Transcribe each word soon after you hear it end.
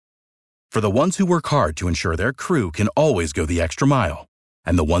For the ones who work hard to ensure their crew can always go the extra mile,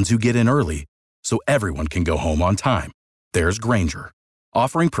 and the ones who get in early so everyone can go home on time, there's Grainger,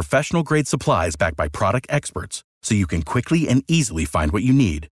 offering professional-grade supplies backed by product experts so you can quickly and easily find what you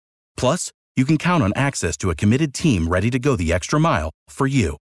need. Plus, you can count on access to a committed team ready to go the extra mile for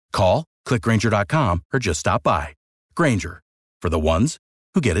you. Call, click Grainger.com, or just stop by. Grainger, for the ones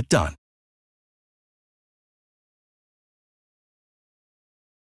who get it done.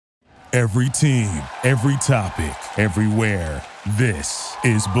 Every team, every topic, everywhere. This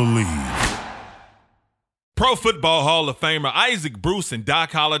is Believe. Pro Football Hall of Famer Isaac Bruce and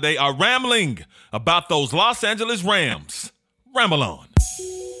Doc Holliday are rambling about those Los Angeles Rams. Ramble on.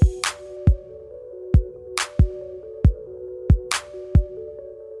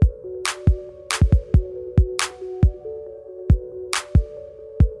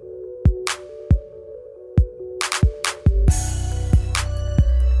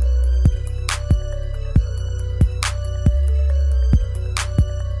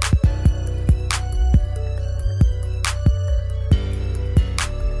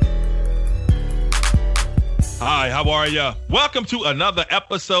 Hi, how are ya? Welcome to another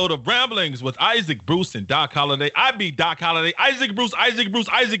episode of Ramblings with Isaac Bruce and Doc Holliday. I be Doc Holliday, Isaac Bruce, Isaac Bruce,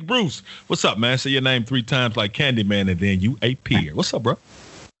 Isaac Bruce. What's up, man? Say your name 3 times like Candyman and then you appear. What's up, bro?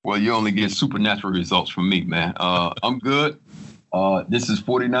 Well, you only get supernatural results from me, man. I'm good. This is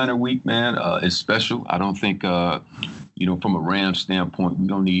 49er week, man. It's special. I don't think, from a Rams standpoint, we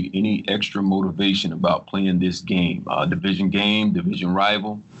don't need any extra motivation about playing this game. Division game, division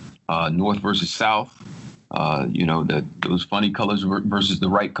rival, North versus South. Those funny colors versus the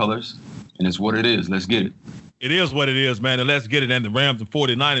right colors. And it's what it is. Let's get it. It is what it is, man. And let's get it. And the Rams and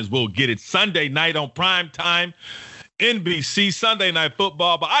 49ers will get it Sunday night on prime time. NBC, Sunday Night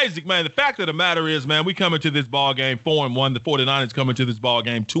Football. But Isaac, man, the fact of the matter is, man, we come into this ball game 4-1. The 49ers come into this ball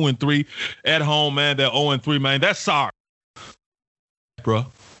game 2-3 at home, man. They're 0-3, man. That's sorry, bro.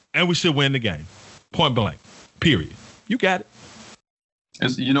 And we should win the game. Point blank. Period. You got it.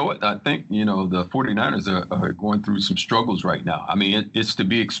 You know what? I think, the 49ers are going through some struggles right now. I mean, it's to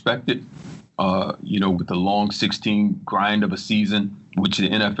be expected, with the long 16 grind of a season, which the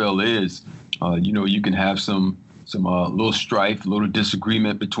NFL is. You can have some little strife, a little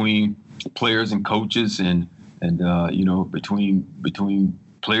disagreement between players and coaches and between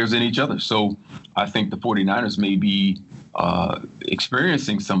players and each other. So I think the 49ers may be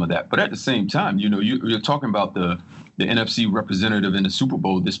experiencing some of that. But at the same time, you're talking about the NFC representative in the Super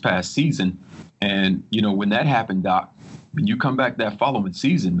Bowl this past season. And, when that happened, Doc, when you come back that following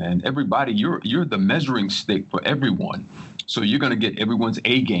season, man, everybody, you're the measuring stick for everyone. So you're going to get everyone's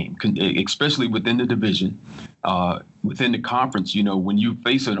A game, especially within the division, within the conference. When you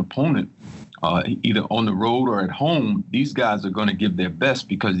face an opponent, either on the road or at home, these guys are going to give their best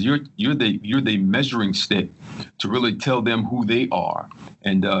because you're the measuring stick to really tell them who they are.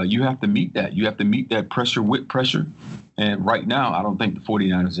 And you have to meet that. You have to meet that pressure with pressure. And right now, I don't think the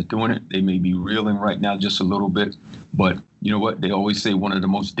 49ers are doing it. They may be reeling right now just a little bit. But you know what? They always say one of the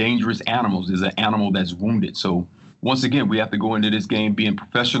most dangerous animals is an animal that's wounded. So once again, we have to go into this game being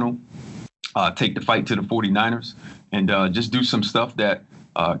professional, take the fight to the 49ers, and just do some stuff that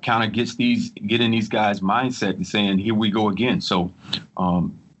kind of get in these guys' mindset and saying, here we go again. So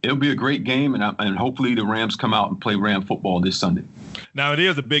it'll be a great game, and hopefully the Rams come out and play Ram football this Sunday. Now, it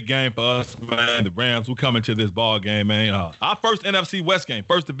is a big game for us, man. The Rams, we come into this ball game, man. Our first NFC West game,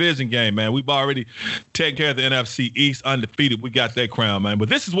 first division game, man. We've already taken care of the NFC East undefeated. We got that crown, man. But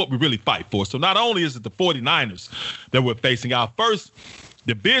this is what we really fight for. So not only is it the 49ers that we're facing, our first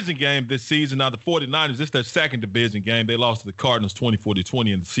division game this season. Now, the 49ers, it's their second division game. They lost to the Cardinals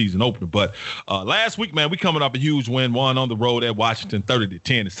 24-20 in the season opener. But last week, man, we coming up a huge win, one on the road at Washington,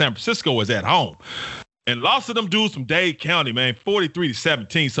 30-10. And San Francisco is at home. And lost to them dudes from Dade County, man,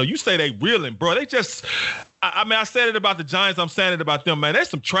 43-17. So you say they reeling, bro. They just, I said it about the Giants. I'm saying it about them, man. They're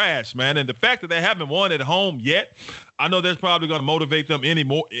some trash, man. And the fact that they haven't won at home yet, I know that's probably going to motivate them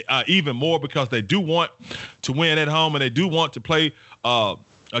even more because they do want to win at home and they do want to play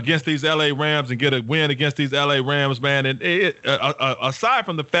against these L.A. Rams and get a win against these L.A. Rams, man. And aside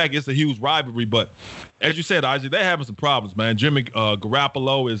from the fact it's a huge rivalry, but as you said, Isaac, they're having some problems, man. Jimmy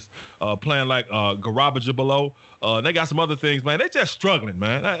Garoppolo is playing like Garoppolo. They got some other things, man. They're just struggling,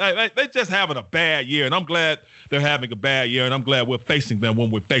 man. They're just having a bad year, and I'm glad they're having a bad year, and I'm glad we're facing them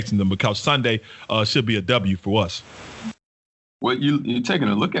when we're facing them because Sunday should be a W for us. Well, you're taking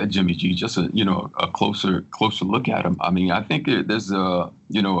a look at Jimmy G, just a closer look at him. I mean, I think there's a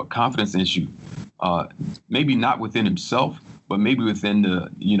confidence issue, maybe not within himself, but maybe within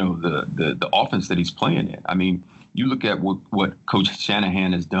the offense that he's playing in. I mean, you look at what Coach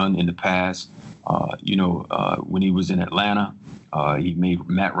Shanahan has done in the past. When he was in Atlanta, he made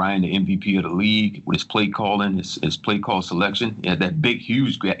Matt Ryan the MVP of the league with his play calling, his play call selection. He had that big,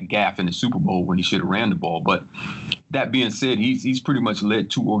 huge gaffe in the Super Bowl when he should have ran the ball. But that being said, he's pretty much led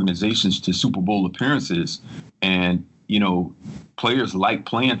two organizations to Super Bowl appearances. And, players like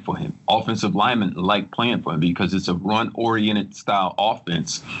playing for him. Offensive linemen like playing for him because it's a run-oriented style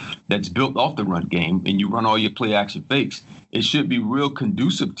offense that's built off the run game, and you run all your play-action fakes. It should be real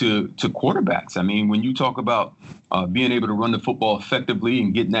conducive to quarterbacks. I mean, when you talk about being able to run the football effectively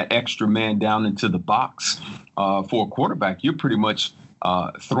and getting that extra man down into the box for a quarterback, you're pretty much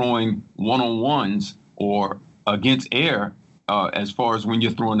throwing one-on-ones or against air as far as when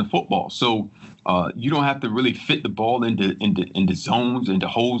you're throwing the football. So you don't have to really fit the ball into zones, into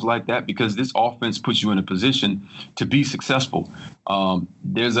holes like that, because this offense puts you in a position to be successful.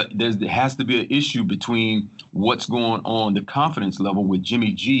 There has to be an issue between what's going on, the confidence level with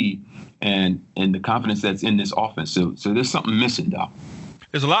Jimmy G and the confidence that's in this offense. So there's something missing, Doc.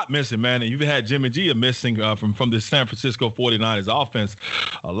 There's a lot missing, man, and you've had Jimmy G missing from the San Francisco 49ers offense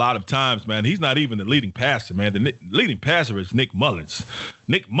a lot of times, man. He's not even the leading passer, man. The leading passer is Nick Mullins.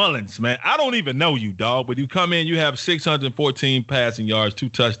 Nick Mullins, man, I don't even know you, dog, but you come in, you have 614 passing yards, 2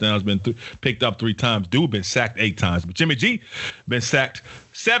 touchdowns, been picked up 3 times. Dude been sacked 8 times, but Jimmy G been sacked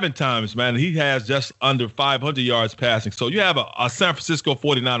 7 times, man. He has just under 500 yards passing. So you have a San Francisco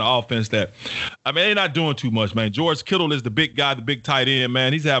 49er offense that, I mean, they're not doing too much, man. George Kittle is the big guy, the big tight end,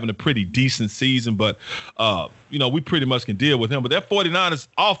 man. He's having a pretty decent season, but, we pretty much can deal with him. But that 49ers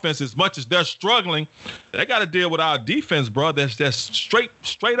offense, as much as they're struggling, they got to deal with our defense, bro. That's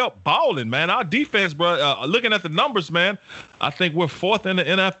straight up balling, man. Our defense, bro, looking at the numbers, man, I think we're 4th in the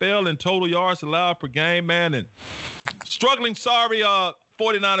NFL in total yards allowed per game, man. And struggling,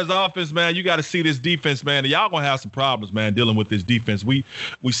 49ers offense, man, you got to see this defense, man. Y'all going to have some problems, man, dealing with this defense. We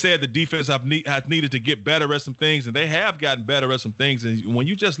said the defense has needed to get better at some things, and they have gotten better at some things. And when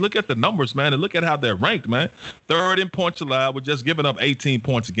you just look at the numbers, man, and look at how they're ranked, man, 3rd in points allowed. We're just giving up 18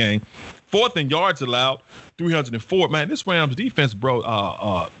 points a game. 4th in yards allowed, 304. Man, this Rams defense,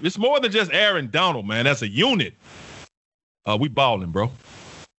 bro, it's more than just Aaron Donald, man. That's a unit. We balling, bro.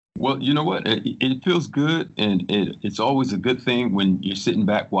 Well, you know what? It feels good, and it's always a good thing when you're sitting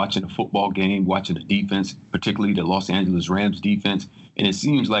back watching a football game, watching the defense, particularly the Los Angeles Rams defense, and it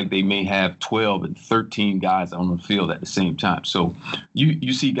seems like they may have 12 and 13 guys on the field at the same time. So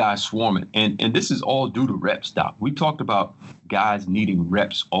you see guys swarming, and this is all due to reps, Doc. We talked about guys needing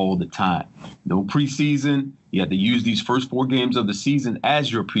reps all the time. No preseason. You have to use these first 4 games of the season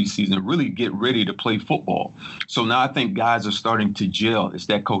as your preseason, really get ready to play football. So now I think guys are starting to gel. It's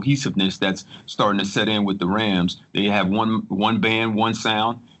that cohesiveness that's starting to set in with the Rams. They have one band, one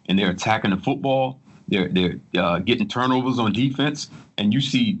sound, and they're attacking the football. They're getting turnovers on defense, and you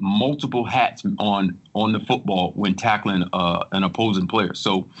see multiple hats on the football when tackling an opposing player.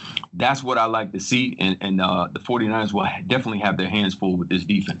 So that's what I like to see, and the 49ers will definitely have their hands full with this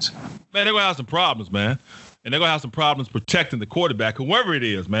defense. Man, they're going to have some problems, man. And they're going to have some problems protecting the quarterback, whoever it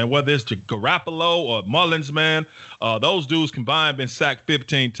is, man, whether it's Garoppolo or Mullins, man. Those dudes combined been sacked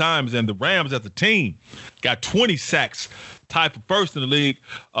 15 times, and the Rams as a team got 20 sacks, tied for 1st in the league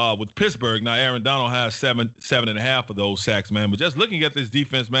with Pittsburgh. Now, Aaron Donald has 7.5 of those sacks, man. But just looking at this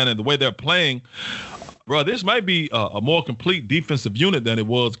defense, man, and the way they're playing, bro, this might be a more complete defensive unit than it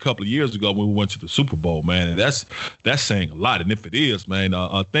was a couple of years ago when we went to the Super Bowl, man. And that's saying a lot. And if it is, man,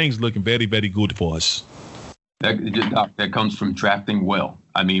 things looking very, very good for us. That comes from drafting well.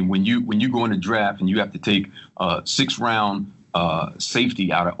 I mean, when you go in a draft and you have to take a 6th-round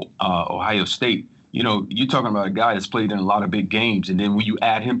safety out of Ohio State, you're talking about a guy that's played in a lot of big games. And then when you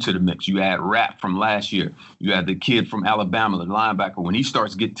add him to the mix, you add Rapp from last year, you add the kid from Alabama, the linebacker, when he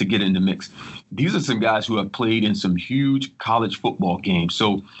starts to get in the mix. These are some guys who have played in some huge college football games.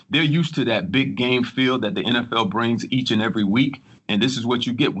 So they're used to that big game feel that the NFL brings each and every week. And this is what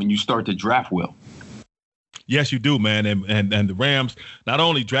you get when you start to draft well. Yes, you do, man. And the Rams not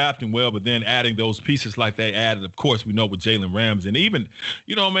only drafting well, but then adding those pieces like they added, of course, we know with Jalen Ramsey. And even,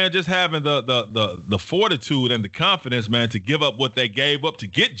 man, just having the fortitude and the confidence, man, to give up what they gave up to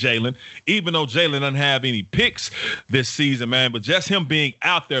get Jalen, even though Jalen doesn't have any picks this season, man. But just him being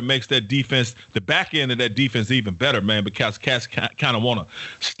out there makes that defense, the back end of that defense, even better, man, because cats kind of want to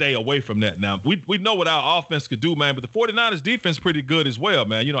stay away from that now. We know what our offense could do, man, but the 49ers defense pretty good as well,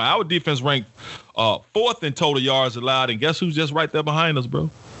 man. Our defense ranked 4th in total yards allowed, and guess who's just right there behind us, bro?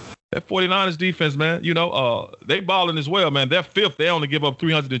 That 49ers defense, man, they balling as well, man. They're 5th. They only give up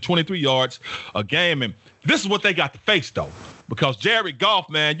 323 yards a game, and this is what they got to face, though. because Jared Goff,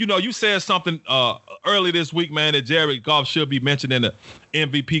 man, you said something early this week, man, that Jared Goff should be mentioned in the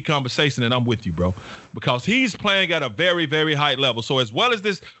MVP conversation, and I'm with you, bro, because he's playing at a very, very high level. So as well as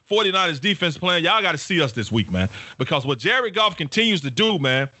this 49ers defense playing, y'all got to see us this week, man, because what Jared Goff continues to do,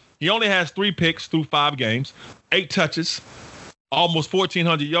 man, he only has 3 picks through 5 games, 8 touches, almost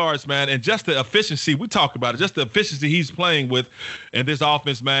 1,400 yards, man, and just the efficiency, we talk about it, just the efficiency he's playing with in this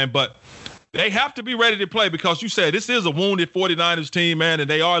offense, man. But they have to be ready to play because you said this is a wounded 49ers team, man, and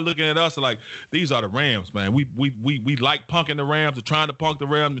they are looking at us like these are the Rams, man. We like punking the Rams. They're trying to punk the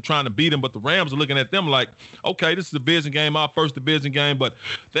Rams. They're trying to beat them, but the Rams are looking at them like, okay, this is a division game, our first division game, but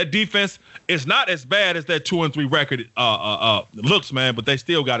that defense is not as bad as that 2-3 record looks, man, but they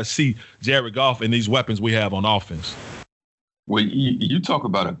still got to see Jared Goff and these weapons we have on offense. Well, you talk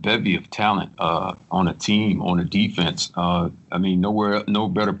about a bevy of talent on a team, on a defense. I mean, no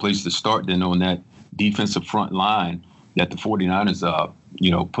better place to start than on that defensive front line that the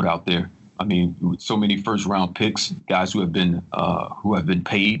 49ers, put out there. I mean, with so many first-round picks, guys who have been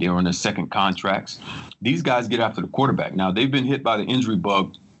paid. They're on their second contracts. These guys get after the quarterback. Now, they've been hit by the injury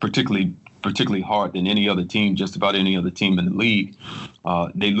bug particularly hard than any other team, just about any other team in the league.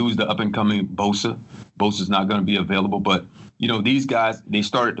 They lose the up-and-coming Bosa. Bosa's not going to be available, but these guys, they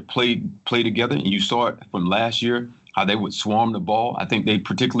started to play together, and you saw it from last year, how they would swarm the ball. I think they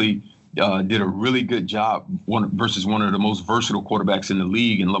particularly did a really good job versus one of the most versatile quarterbacks in the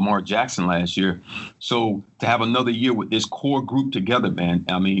league in Lamar Jackson last year. So to have another year with this core group together, man,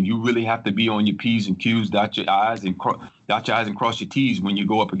 I mean, you really have to be on your P's and Q's, dot your I's and cross your T's when you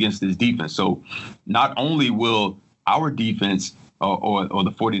go up against this defense. So not only will our defense or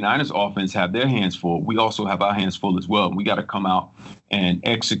the 49ers offense have their hands full, we also have our hands full as well. We got to come out and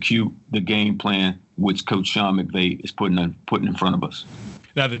execute the game plan which Coach Sean McVay is putting in front of us.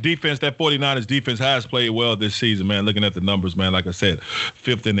 Now, the defense, that 49ers defense has played well this season, man. Looking at the numbers, man, like I said,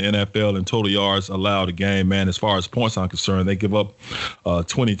 5th in the NFL in total yards allowed a game, man. As far as points are concerned, they give up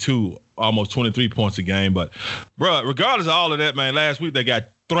 22, almost 23 points a game. But, bro, regardless of all of that, man, last week they got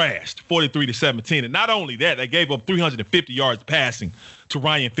thrashed 43-17. And not only that, they gave up 350 yards passing to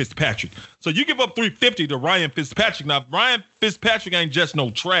Ryan Fitzpatrick. So you give up 350 to Ryan Fitzpatrick. Now, Ryan Fitzpatrick ain't just no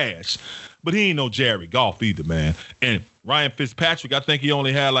trash, but he ain't no Jared Goff either, man. And Ryan Fitzpatrick, I think he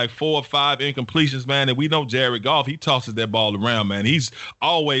only had like 4 or 5 incompletions, man. And we know Jared Goff, he tosses that ball around, man. He's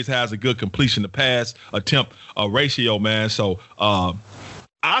always has a good completion to pass attempt ratio, man. So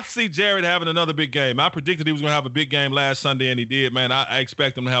I see Jared having another big game. I predicted he was going to have a big game last Sunday, and he did, man. I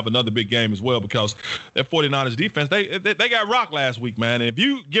expect him to have another big game as well because that 49ers defense, they got rocked last week, man. And if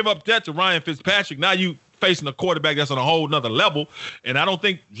you give up that to Ryan Fitzpatrick, now you facing a quarterback that's on a whole nother level, and I don't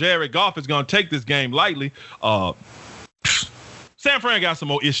think Jared Goff is going to take this game lightly. San Fran got some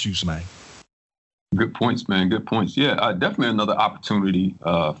more issues, man. Good points, man. Good points. Yeah, definitely another opportunity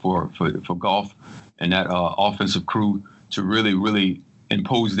for Goff and that offensive crew to really, really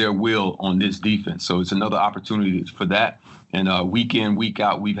impose their will on this defense. So it's another opportunity for that. And week in, week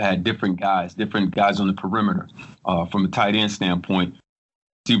out, we've had different guys on the perimeter from a tight end standpoint,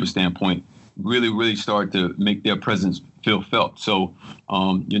 receiver standpoint, really, really start to make their presence feel felt. So,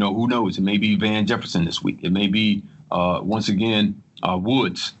 who knows? It may be Van Jefferson this week. It may be, once again,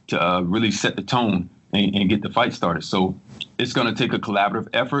 Woods to really set the tone and get the fight started. So it's going to take a collaborative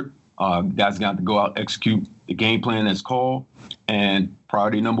effort. Guys got to go out, execute the game plan that's called. And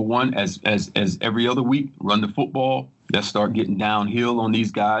priority number one, as every other week, run the football. Let's start getting downhill on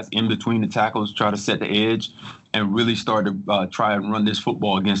these guys in between the tackles, try to set the edge, and really start to try and run this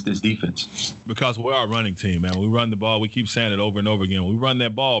football against this defense. Because we're our running team, man. When we run the ball, we keep saying it over and over again. When we run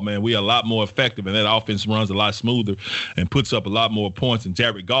that ball, man, we are a lot more effective, and that offense runs a lot smoother and puts up a lot more points. And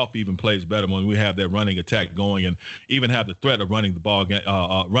Jared Goff even plays better when we have that running attack going and even have the threat of running the ball.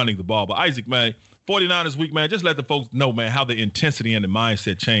 But Isaac, man, 49ers week, man, just let the folks know, man, how the intensity and the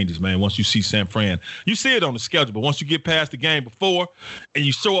mindset changes, man, once you see San Fran. You see it on the schedule, but once you get past the game before and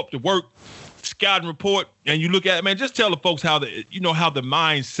you show up to work, scouting report, and you look at it, man, just tell the folks how the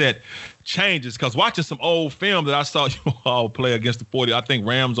mindset changes. Because watching some old film that I saw you all play against the 40, I think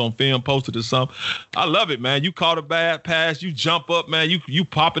Rams on film posted or something. I love it, man. You caught a bad pass, you jump up, man. You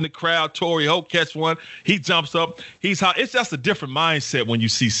pop in the crowd. Torrey Holt catch one, he jumps up. He's hot. It's just a different mindset when you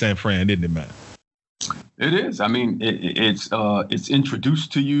see San Fran, isn't it, man? It is. I mean, it's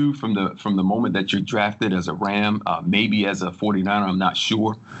introduced to you from the moment that you're drafted as a Ram, maybe as a 49er, I'm not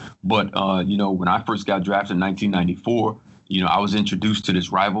sure. But, when I first got drafted in 1994, I was introduced to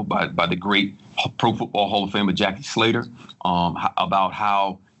this rival by the great Pro Football Hall of Famer Jackie Slater, about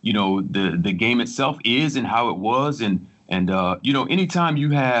how, the game itself is and how it was. And anytime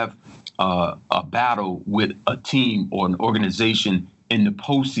you have a battle with a team or an organization in the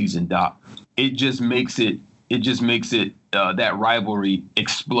postseason, Doc, it just makes it that rivalry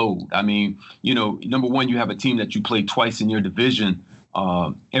explode. I mean, number one, you have a team that you play twice in your division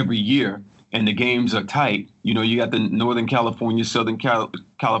every year, and the games are tight. You got the Northern California, Southern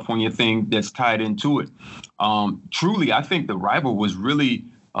California thing that's tied into it. Truly, I think the rival was really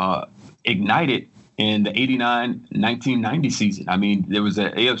ignited in the 1990 season. I mean, there was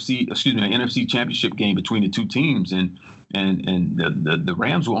an NFC championship game between the two teams, and the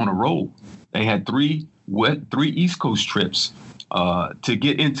Rams were on a roll. They had three East Coast trips to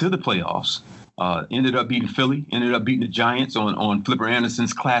get into the playoffs. Ended up beating Philly, ended up beating the Giants on Flipper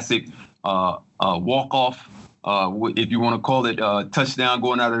Anderson's classic walk-off, if you want to call it, touchdown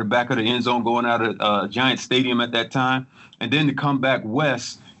going out of the back of the end zone, going out of Giants Stadium at that time. And then to come back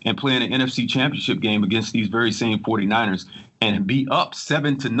west and play in an NFC championship game against these very same 49ers and be up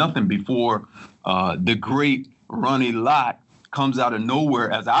 7-0 before the great Ronnie Lott comes out of nowhere,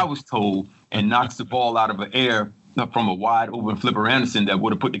 as I was told, and knocks the ball out of the air from a wide open Flipper Anderson that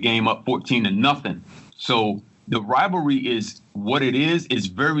would have put the game up 14-0. So the rivalry is what it is. It's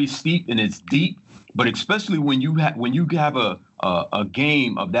very steep and it's deep, but especially when you have a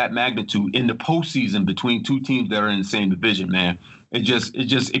game of that magnitude in the postseason between two teams that are in the same division, man, it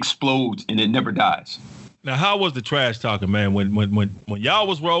just explodes and it never dies. Now, how was the trash talking, man? When y'all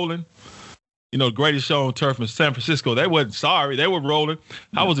was rolling, the greatest show on turf in San Francisco, they wasn't sorry. They were rolling.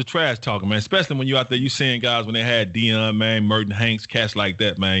 How was the trash talking, man? Especially when you out there, you seeing guys when they had Deion, man, Merton Hanks, cats like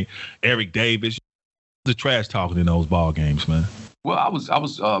that, man, Eric Davis. The trash talking in those ball games, man. Well, I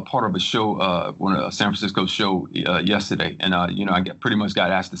was part of a show, a San Francisco show yesterday, and I pretty much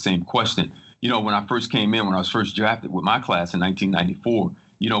got asked the same question. When I first came in, when I was first drafted with my class in 1994,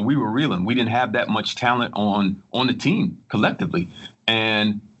 we were reeling. We didn't have that much talent on the team collectively,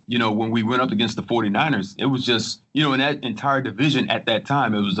 and when we went up against the 49ers, it was just, in that entire division at that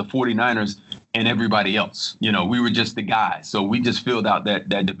time, it was the 49ers and everybody else. We were just the guys. So we just filled out that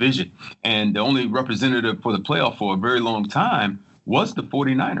division. And the only representative for the playoff for a very long time was the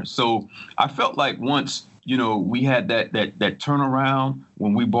 49ers. So I felt like once, we had that turnaround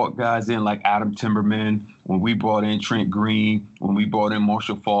when we brought guys in like Adam Timberman, when we brought in Trent Green, when we brought in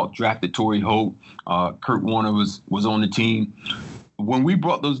Marshall Faulk, drafted Torrey Holt, Kurt Warner was on the team. When we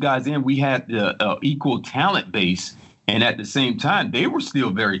brought those guys in, we had the equal talent base. And at the same time, they were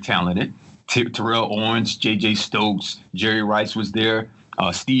still very talented. Terrell Owens, J.J. Stokes, Jerry Rice was there.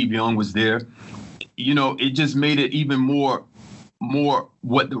 Steve Young was there. It just made it even more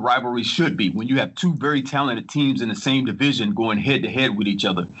what the rivalry should be when you have two very talented teams in the same division going head to head with each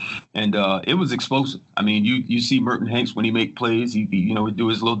other. And it was explosive. I mean, you see Merton Hanks when he make plays, he'd do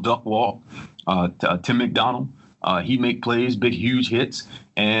his little duck walk. Tim McDonald. He'd make plays, big, huge hits.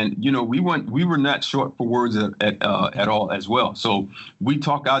 And, we were not short for words at all as well. So we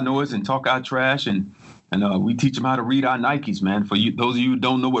talk our noise and talk our trash, and we teach them how to read our Nikes, man. For you, those of you who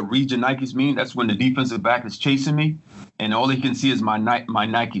don't know what read your Nikes mean, that's when the defensive back is chasing me, and all he can see is my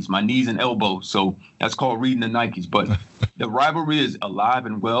Nikes, my knees and elbows. So that's called reading the Nikes. But the rivalry is alive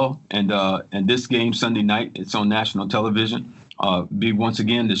and well. And this game Sunday night, it's on national television. Be once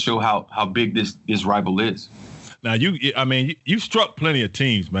again to show how big this rival is. Now, you struck plenty of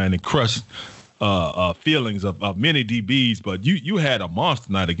teams, man, and crushed feelings of many DBs, but you had a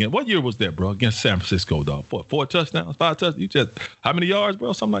monster night again. What year was that, bro, against San Francisco, dog? 4 touchdowns, 5 touchdowns? You just, how many yards,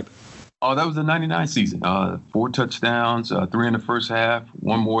 bro? Something like that? Oh, that was the 99 season. 4 touchdowns, 3 in the first half,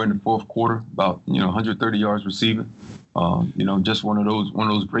 1 more in the fourth quarter, about, 130 yards receiving. Just one of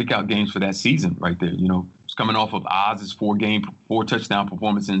those breakout games for that season right there. It's coming off of Oz's 4 touchdown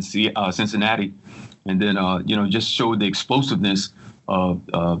performance in Cincinnati. And then, just showed the explosiveness of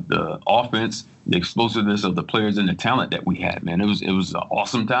the offense, the explosiveness of the players and the talent that we had, man. It was an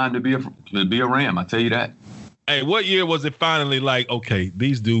awesome time to be a Ram, I tell you that. Hey, what year was it finally like, okay,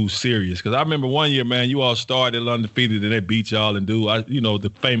 these dudes serious? Because I remember one year, man, you all started undefeated and they beat y'all and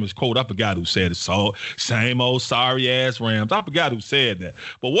the famous quote, I forgot who said it, so same old sorry-ass Rams. I forgot who said that.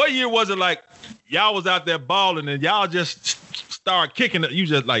 But what year was it like y'all was out there balling and y'all just start kicking it? You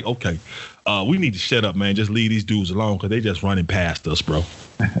just like, okay, we need to shut up, man. Just leave these dudes alone because they just running past us, bro.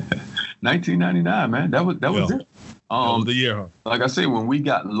 1999, man. That was it. That was the year, huh? Like I say, when we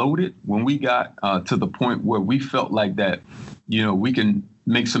got loaded, when we got to the point where we felt like that, we can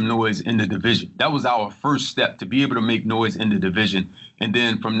make some noise in the division. That was our first step, to be able to make noise in the division. And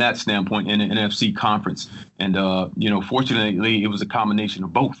then from that standpoint, in the NFC conference. And, fortunately, it was a combination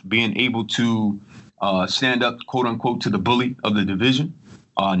of both. Being able to stand up, quote unquote, to the bully of the division,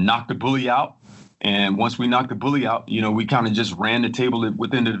 knock the bully out. And once we knocked the bully out, we kind of just ran the table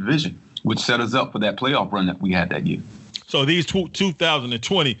within the division. which set us up for that playoff run that we had that year. So these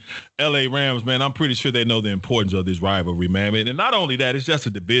 2020 LA Rams, man, I'm pretty sure they know the importance of this rivalry, man. And not only that, it's just a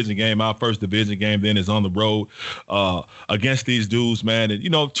division game. Our first division game then is on the road against these dudes, man. And,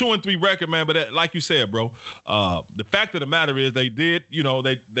 2-3 record, man. But like you said, bro, the fact of the matter is they did,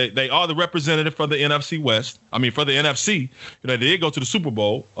 they are the representative for the NFC West. I mean, for the NFC, they did go to the Super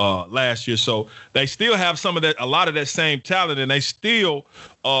Bowl last year. So they still have a lot of that same talent, and they still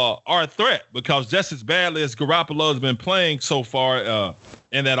are a threat, because just as badly as Garoppolo has been playing so far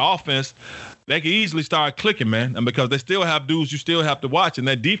in that offense, they can easily start clicking, man. And because they still have dudes you still have to watch, and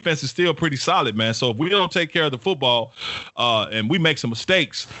that defense is still pretty solid, man. So if we don't take care of the football and we make some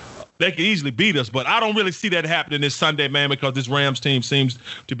mistakes, they can easily beat us. But I don't really see that happening this Sunday, man, because this Rams team seems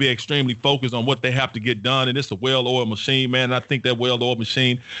to be extremely focused on what they have to get done. And it's a well-oiled machine, man. And I think that well-oiled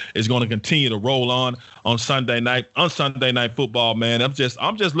machine is going to continue to roll on Sunday night football, man. I'm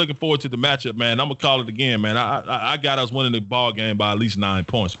just looking forward to the matchup, man. I'm going to call it again, man. I got us winning the ball game by at least 9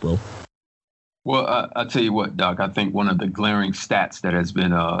 points, bro. Well, I'll tell you what, Doc, I think one of the glaring stats that has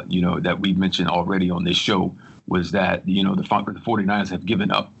been, that we've mentioned already on this show was that, the 49ers have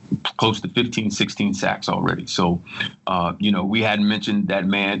given up close to 15, 16 sacks already. So, we hadn't mentioned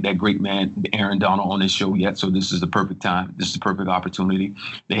that great man, Aaron Donald, on this show yet. So this is the perfect time. This is the perfect opportunity.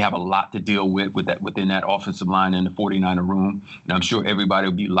 They have a lot to deal with within that offensive line in the 49er room. And I'm sure everybody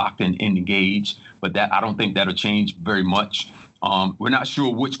will be locked and engaged. But I don't think that'll change very much. We're not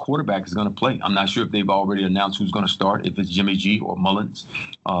sure which quarterback is going to play. I'm not sure if they've already announced who's going to start, if it's Jimmy G or Mullins.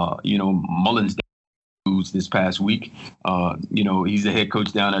 Mullins this past week. He's the head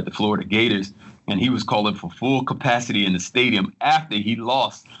coach down at the Florida Gators, and he was calling for full capacity in the stadium after he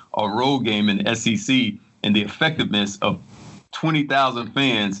lost a road game in the SEC and the effectiveness of 20,000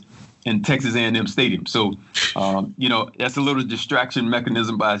 fans in Texas A&M Stadium. So, that's a little distraction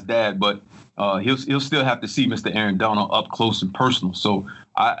mechanism by his dad, but he'll still have to see Mr. Aaron Donald up close and personal. So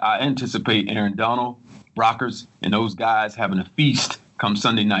I anticipate Aaron Donald, Brockers, and those guys having a feast come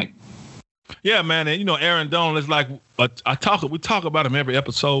Sunday night. Yeah, man, and Aaron Donald is like we talk about him every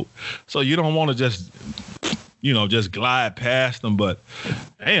episode, so you don't want to just glide past him. But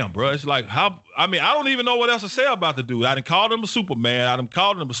damn, bro, it's like I don't even know what else to say about the dude. I done called him a Superman. I done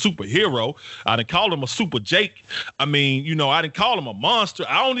called him a superhero. I done called him a Super Jake. I done called him a monster.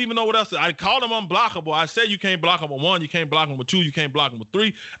 I don't even know what else. I done called him unblockable. I said you can't block him with 1, you can't block him with 2, you can't block him with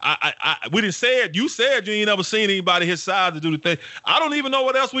 3. We didn't say it. You said you ain't never seen anybody his size to do the thing. I don't even know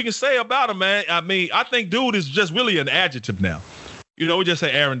what else we can say about him, man. I think dude is just really an adjective now. We just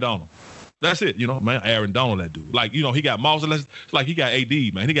say Aaron Donald. That's it, man. Aaron Donald, that dude. Like, he got Moss. It's like he got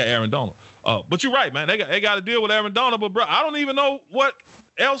AD, man. He got Aaron Donald. But you're right, man. They got to deal with Aaron Donald. But, bro, I don't even know what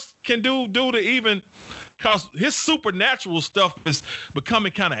else can do to even, because his supernatural stuff is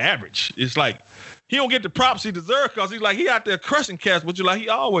becoming kind of average. It's like he don't get the props he deserves because he out there crushing cats, but he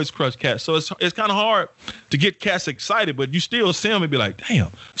always crush cats. So it's kind of hard to get cats excited, but you still see him and be like,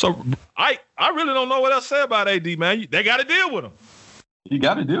 damn. So I really don't know what else to say about AD, man. They got to deal with him. You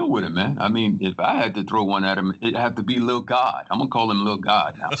got to deal with it, man. If I had to throw one at him, it'd have to be Lil God. I'm going to call him Lil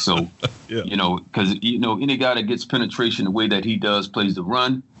God now. So, yeah. Because, any guy that gets penetration the way that he does, plays the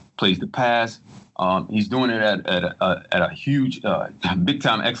run, plays the pass, he's doing it at a huge,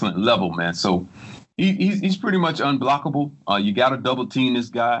 big-time excellent level, man. So he's pretty much unblockable. You got to double team this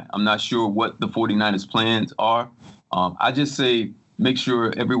guy. I'm not sure what the 49ers plans are. I just say, make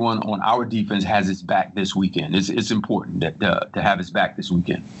sure everyone on our defense has its back this weekend. It's important to have its back this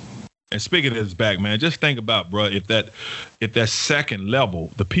weekend. And speaking of his back, man, just think about, bro, if that second level,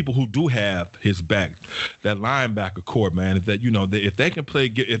 the people who do have his back, that linebacker core, man, if they can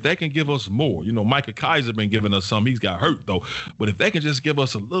play, if they can give us more, Micah Kiser been giving us some. He's got hurt though, but if they can just give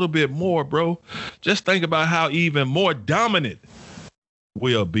us a little bit more, bro, just think about how even more dominant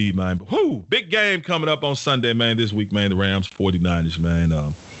we'll be, man. Big game coming up on Sunday, man. This week, man. The Rams 49ers,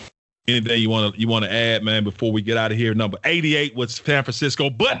 man. Anything you want to add, man, before we get out of here? Number 88 was San Francisco,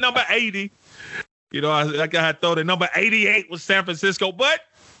 but number 80, I got to throw that number 88 was San Francisco, but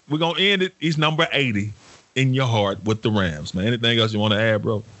we're going to end it. He's number 80 in your heart with the Rams, man. Anything else you want to add,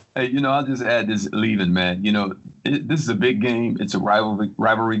 bro? Hey, I'll just add this leaving, man. This is a big game. It's a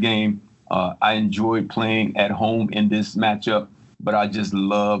rivalry game. I enjoyed playing at home in this matchup, but I just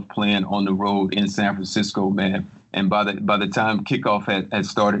love playing on the road in San Francisco, man. And by the time kickoff had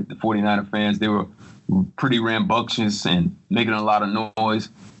started, the 49er fans, they were pretty rambunctious and making a lot of noise.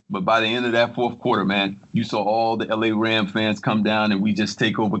 But by the end of that fourth quarter, man, you saw all the LA Ram fans come down and we just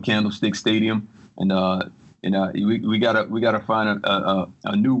take over Candlestick Stadium. And we gotta find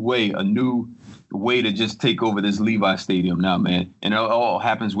a new way to just take over this Levi Stadium now, man. And it all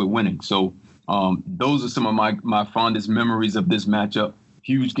happens with winning. So those are some of my fondest memories of this matchup.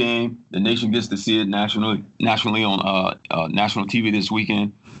 Huge game. The nation gets to see it nationally on national TV this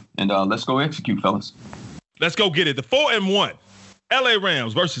weekend. And let's go execute, fellas. Let's go get it. The 4-1 LA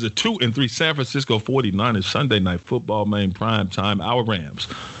Rams versus the 2-3 San Francisco 49ers Sunday Night Football, main prime time. Our Rams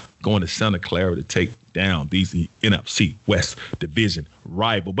going to Santa Clara to take down these NFC West Division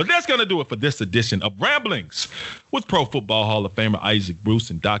rival. But that's going to do it for this edition of Ramblings with Pro Football Hall of Famer Isaac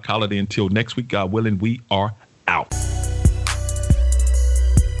Bruce and Doc Holliday. Until next week, God willing, we are out.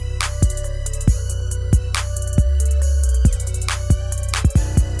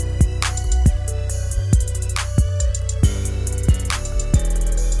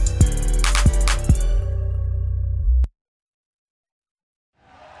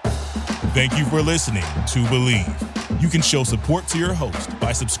 Thank you for listening to Believe. You can show support to your host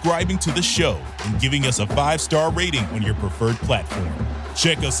by subscribing to the show and giving us a 5-star rating on your preferred platform.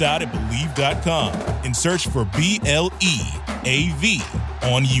 Check us out at Believe.com and search for BLEAV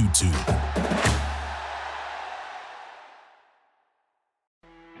on YouTube.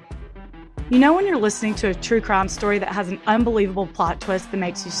 You know when you're listening to a true crime story that has an unbelievable plot twist that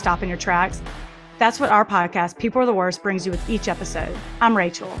makes you stop in your tracks? That's what our podcast, People Are the Worst, brings you with each episode. I'm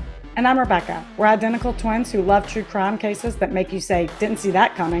Rachel. And I'm Rebecca. We're identical twins who love true crime cases that make you say, didn't see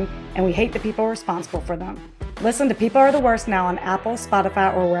that coming, and we hate the people responsible for them. Listen to People Are the Worst now on Apple,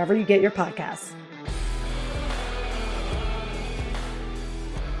 Spotify, or wherever you get your podcasts.